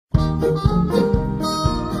For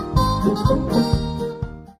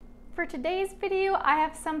today's video, I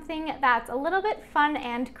have something that's a little bit fun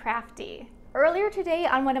and crafty. Earlier today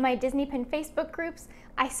on one of my Disney Pin Facebook groups,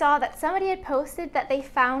 I saw that somebody had posted that they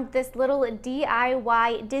found this little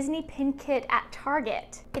DIY Disney pin kit at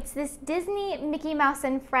Target. It's this Disney Mickey Mouse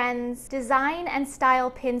and Friends design and style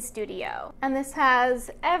pin studio. And this has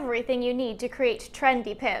everything you need to create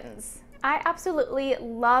trendy pins. I absolutely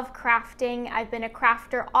love crafting. I've been a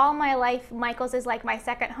crafter all my life. Michael's is like my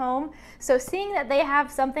second home. So seeing that they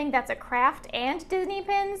have something that's a craft and Disney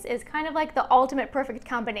pins is kind of like the ultimate perfect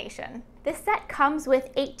combination. This set comes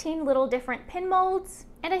with 18 little different pin molds.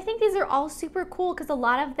 And I think these are all super cool because a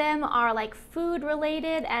lot of them are like food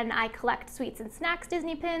related, and I collect sweets and snacks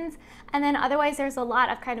Disney pins. And then otherwise there's a lot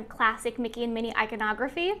of kind of classic Mickey and Minnie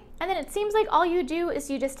iconography. And then it seems like all you do is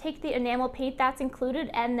you just take the enamel paint that's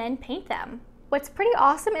included and then paint them. What's pretty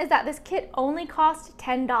awesome is that this kit only cost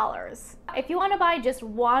 $10. If you want to buy just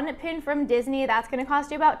one pin from Disney, that's going to cost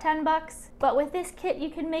you about 10 bucks. But with this kit, you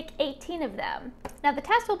can make 18 of them. Now the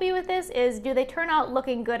test will be with this is, do they turn out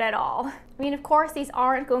looking good at all? I mean, of course, these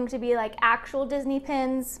aren't going to be like actual Disney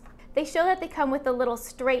pins. They show that they come with the little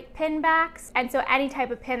straight pin backs, and so any type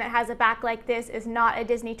of pin that has a back like this is not a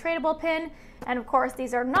Disney tradable pin. And of course,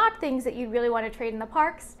 these are not things that you really want to trade in the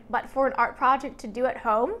parks, but for an art project to do at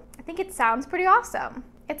home, I think it sounds pretty awesome.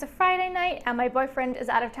 It's a Friday night and my boyfriend is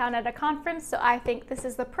out of town at a conference, so I think this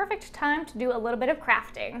is the perfect time to do a little bit of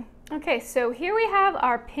crafting. Okay, so here we have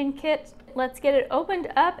our pin kit. Let's get it opened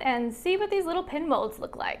up and see what these little pin molds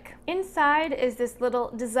look like. Inside is this little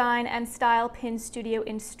design and style pin studio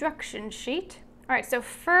instruction sheet. All right, so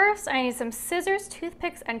first I need some scissors,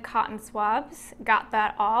 toothpicks, and cotton swabs. Got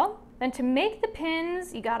that all. Then to make the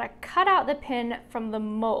pins, you gotta cut out the pin from the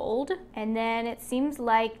mold, and then it seems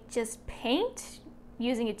like just paint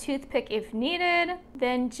using a toothpick if needed,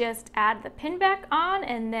 then just add the pin back on,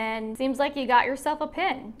 and then seems like you got yourself a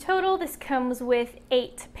pin. Total, this comes with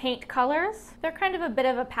 8 paint colors. They're kind of a bit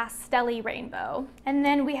of a pastel-y rainbow. And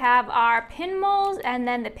then we have our pin molds and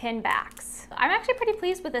then the pin backs. I'm actually pretty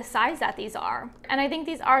pleased with the size that these are. And I think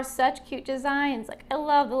these are such cute designs. Like, I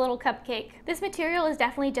love the little cupcake. This material is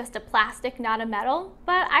definitely just a plastic, not a metal,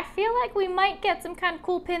 but I feel like we might get some kind of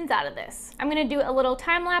cool pins out of this. I'm gonna do a little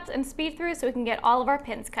time lapse and speed through so we can get all of our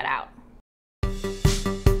pins cut out.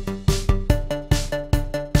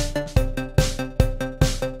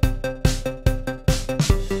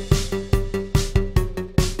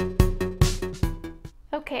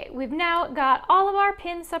 Okay, we've now got all of our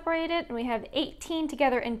pins separated and we have 18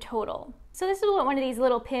 together in total. So this is what one of these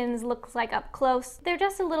little pins looks like up close. They're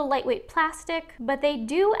just a little lightweight plastic, but they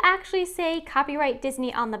do actually say copyright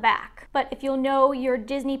Disney on the back. But if you'll know your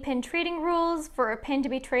Disney pin trading rules, for a pin to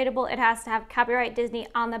be tradable, it has to have copyright Disney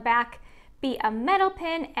on the back, be a metal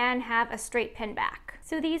pin, and have a straight pin back.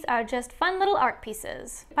 So these are just fun little art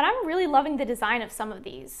pieces. But I'm really loving the design of some of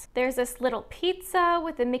these. There's this little pizza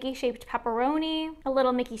with a Mickey-shaped pepperoni, a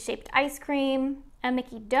little Mickey-shaped ice cream, a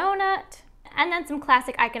Mickey donut, and then some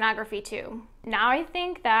classic iconography too. Now I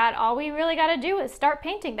think that all we really gotta do is start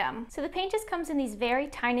painting them. So the paint just comes in these very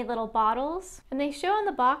tiny little bottles, and they show on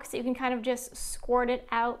the box that you can kind of just squirt it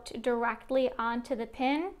out directly onto the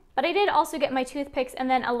pin. But I did also get my toothpicks and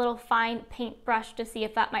then a little fine paintbrush to see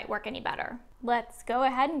if that might work any better. Let's go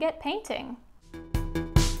ahead and get painting.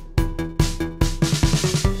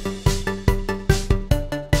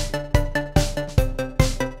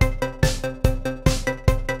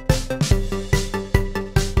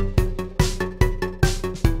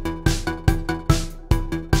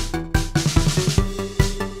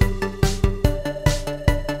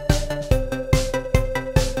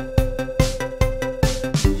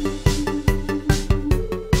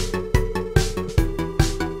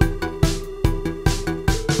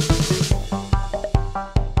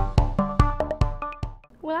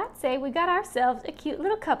 We got ourselves a cute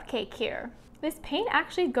little cupcake here. This paint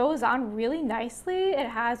actually goes on really nicely. It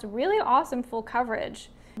has really awesome full coverage.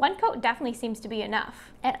 One coat definitely seems to be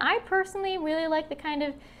enough. And I personally really like the kind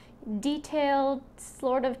of detailed,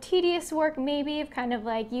 sort of tedious work maybe of kind of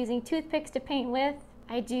like using toothpicks to paint with.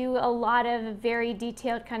 I do a lot of very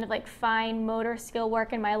detailed kind of like fine motor skill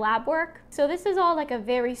work in my lab work. So this is all like a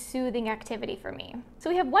very soothing activity for me. So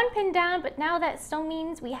we have 1 pin down, but now that still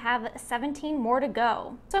means we have 17 more to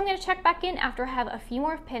go. So I'm gonna check back in after I have a few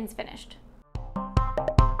more pins finished.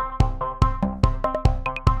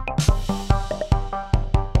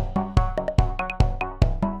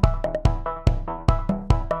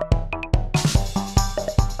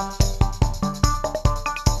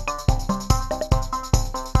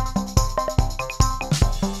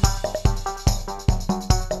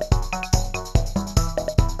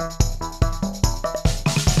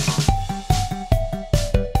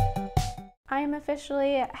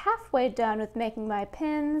 officially halfway done with making my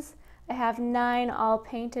pins. I have 9 all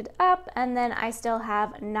painted up, and then I still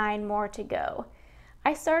have 9 more to go.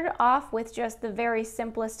 I started off with just the very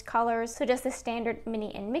simplest colors, so just the standard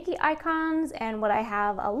Minnie and Mickey icons, and what I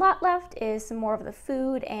have a lot left is some more of the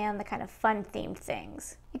food and the kind of fun themed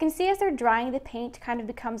things. You can see as they're drying, the paint kind of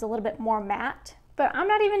becomes a little bit more matte, but I'm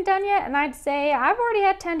not even done yet, and I'd say I've already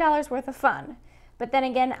had $10 worth of fun. But then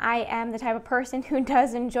again, I am the type of person who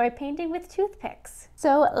does enjoy painting with toothpicks.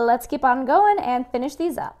 So let's keep on going and finish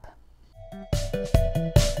these up.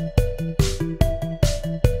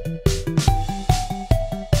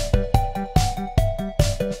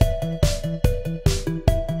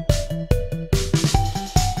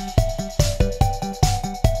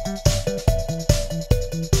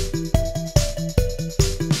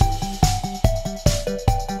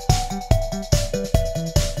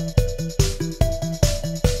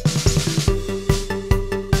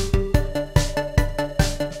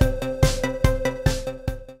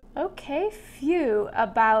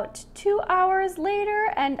 About 2 hours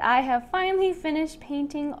later, and I have finally finished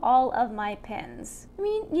painting all of my pins. I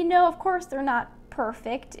mean, you know, of course they're not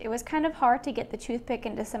perfect. It was kind of hard to get the toothpick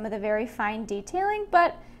into some of the very fine detailing,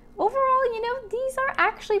 but overall, you know, these are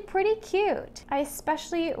actually pretty cute. I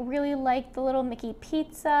especially really like the little Mickey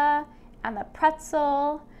pizza and the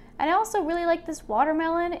pretzel. And I also really like this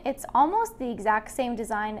watermelon. It's almost the exact same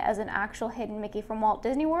design as an actual hidden Mickey from Walt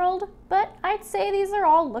Disney World, but I'd say these are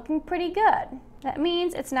all looking pretty good. That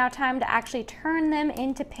means it's now time to actually turn them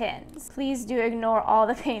into pins. Please do ignore all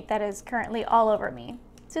the paint that is currently all over me.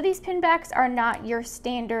 So these pin backs are not your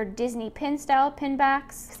standard Disney pin style pin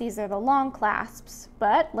backs. These are the long clasps,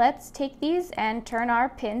 but let's take these and turn our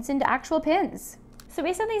pins into actual pins. So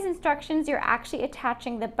based on these instructions, you're actually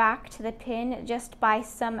attaching the back to the pin just by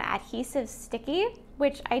some adhesive sticky,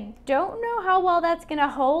 which I don't know how well that's gonna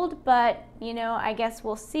hold, but you know, I guess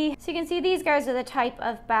we'll see. So you can see these guys are the type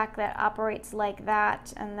of back that operates like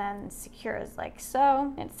that and then secures like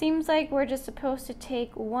so. It seems like we're just supposed to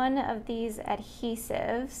take one of these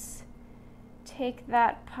adhesives, take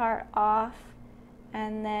that part off,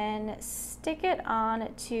 and then stick it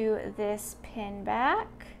on to this pin back.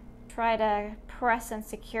 Try to press and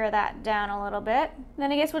secure that down a little bit. Then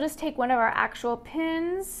I guess we'll just take one of our actual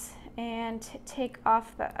pins and take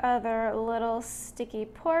off the other little sticky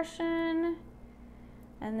portion.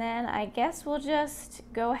 And then I guess we'll just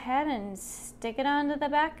go ahead and stick it onto the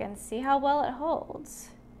back and see how well it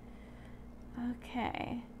holds.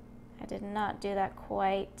 Okay, I did not do that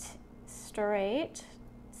quite straight.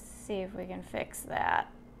 Let's see if we can fix that.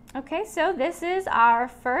 Okay, so this is our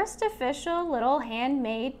first official little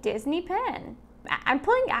handmade Disney pin. I'm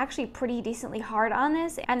pulling actually pretty decently hard on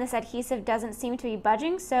this, and this adhesive doesn't seem to be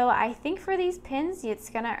budging, so I think for these pins it's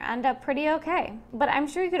gonna end up pretty okay. But I'm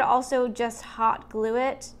sure you could also just hot glue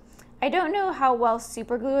it. I don't know how well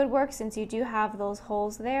super glue would work since you do have those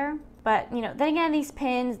holes there. But, you know, then again, these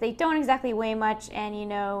pins, they don't exactly weigh much, and you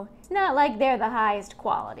know, it's not like they're the highest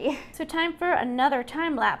quality. So time for another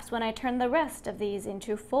time lapse when I turn the rest of these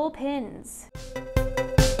into full pins.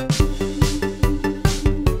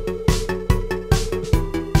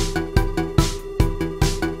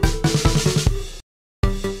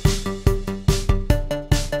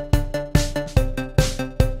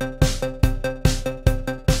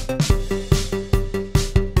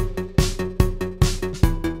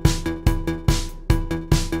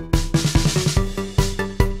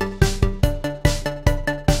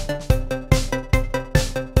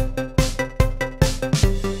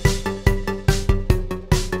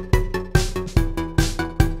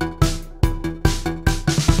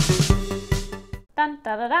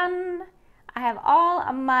 Dun-dun-dun-dun. I have all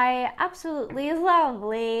of my absolutely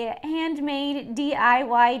lovely handmade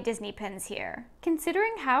DIY Disney pins here.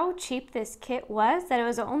 Considering how cheap this kit was, that it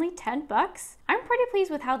was only 10 bucks, I'm pretty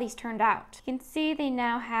pleased with how these turned out. You can see they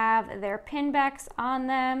now have their pin backs on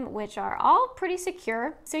them, which are all pretty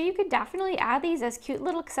secure, so you could definitely add these as cute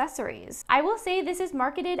little accessories. I will say this is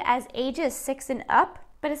marketed as ages 6 and up,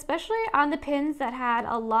 but especially on the pins that had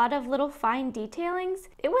a lot of little fine detailings,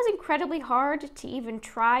 it was incredibly hard to even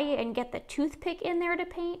try and get the toothpick in there to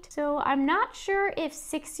paint. So I'm not sure if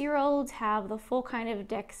 6-year-olds have the full kind of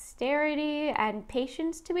dexterity and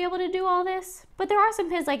patience to be able to do all this. But there are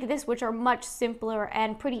some pins like this which are much simpler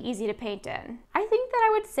and pretty easy to paint in. I think that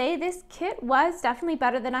I would say this kit was definitely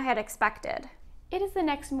better than I had expected. It is the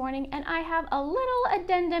next morning and I have a little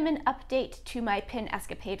addendum and update to my pin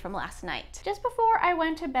escapade from last night. Just before I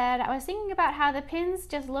went to bed, I was thinking about how the pins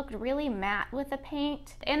just looked really matte with the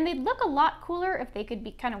paint, and they'd look a lot cooler if they could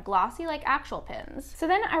be kind of glossy like actual pins. So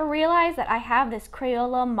then I realized that I have this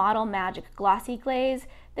Crayola Model Magic Glossy Glaze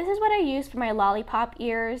This is what I used for my lollipop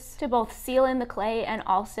ears to both seal in the clay and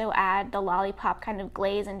also add the lollipop kind of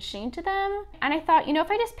glaze and sheen to them. And I thought, you know, if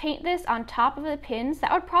I just paint this on top of the pins,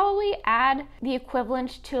 that would probably add the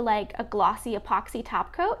equivalent to like a glossy epoxy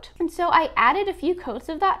top coat. And so I added a few coats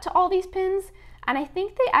of that to all these pins, and I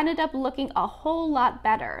think they ended up looking a whole lot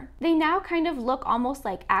better. They now kind of look almost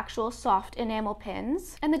like actual soft enamel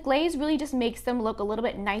pins, and the glaze really just makes them look a little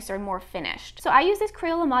bit nicer and more finished. So I use this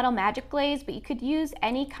Crayola Model Magic glaze, but you could use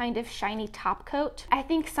any kind of shiny top coat. I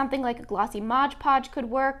think something like a glossy Mod Podge could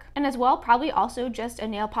work, and as well probably also just a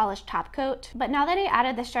nail polish top coat. But now that I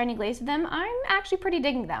added the shiny glaze to them, I'm actually pretty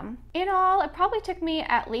digging them. In all, it probably took me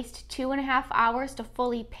at least 2.5 hours to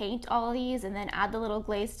fully paint all of these and then add the little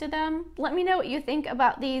glaze to them. Let me know what you think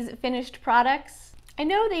about these finished products. I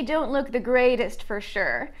know they don't look the greatest for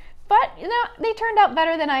sure, but you know, they turned out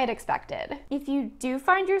better than I had expected. If you do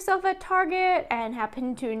find yourself at Target and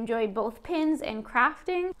happen to enjoy both pins and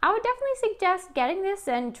crafting, I would definitely suggest getting this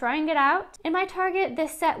and trying it out. In my Target,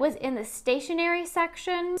 this set was in the stationery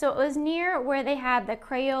section, so it was near where they had the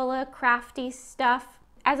Crayola crafty stuff.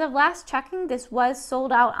 As of last checking, this was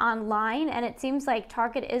sold out online, and it seems like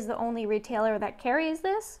Target is the only retailer that carries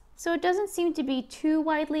this. So it doesn't seem to be too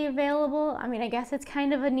widely available. I mean, I guess it's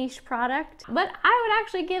kind of a niche product, but I would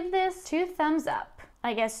actually give this 2 thumbs up.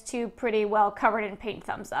 I guess 2 pretty well covered in paint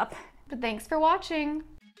thumbs up. But thanks for watching.